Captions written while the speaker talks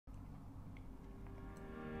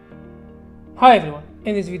Hi everyone,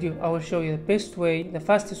 in this video I will show you the best way, the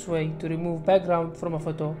fastest way to remove background from a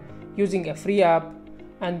photo using a free app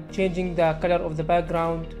and changing the color of the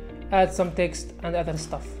background, add some text and other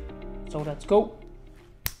stuff. So let's go.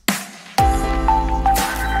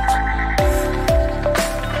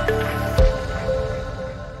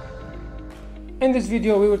 In this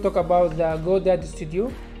video we will talk about the GoDaddy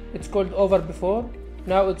Studio. It's called Over before,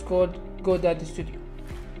 now it's called GoDaddy Studio.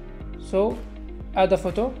 So add a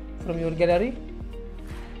photo from your gallery,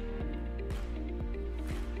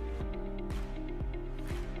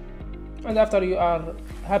 and after you are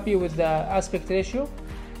happy with the aspect ratio,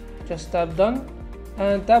 just tap done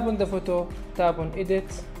and tap on the photo, tap on edit,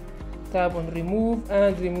 tap on remove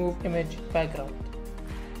and remove image background.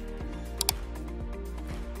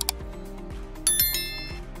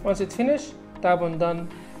 Once it's finished, tap on done.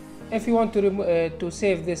 If you want to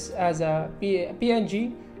save this as a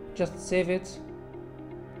PNG, just save it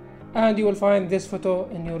and you will find this photo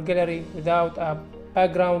in your gallery without a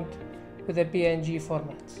background with a PNG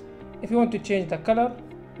format. If you want to change the color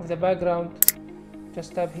of the background,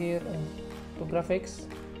 just tap here and to graphics,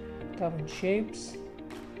 tap on shapes,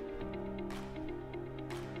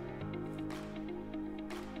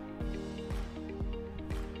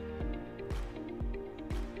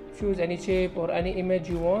 choose any shape or any image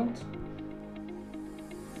you want.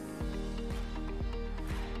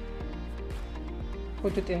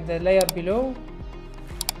 Put it in the layer below.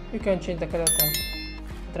 You can change the color by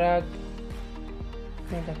drag,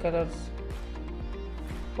 change the colors,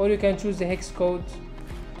 or you can choose the hex code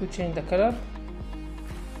to change the color.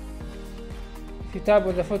 If you tap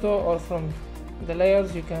on the photo or from the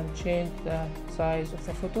layers, you can change the size of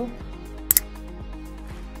the photo,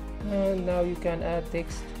 and now you can add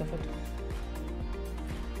text to the photo.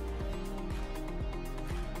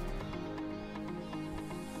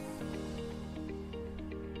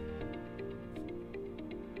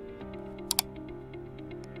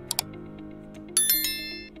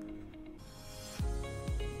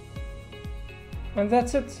 And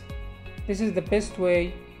that's it. This is the best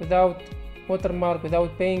way, without watermark,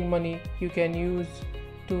 without paying money, you can use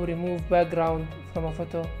to remove background from a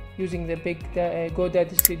photo using the big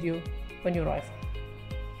GoDaddy Studio on your iPhone.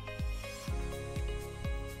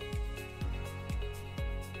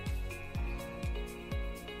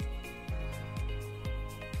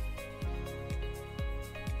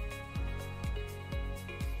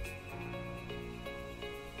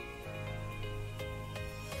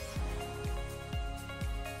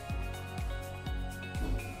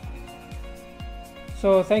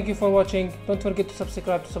 So thank you for watching. Don't forget to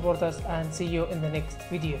subscribe to support us and see you in the next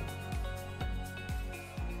video.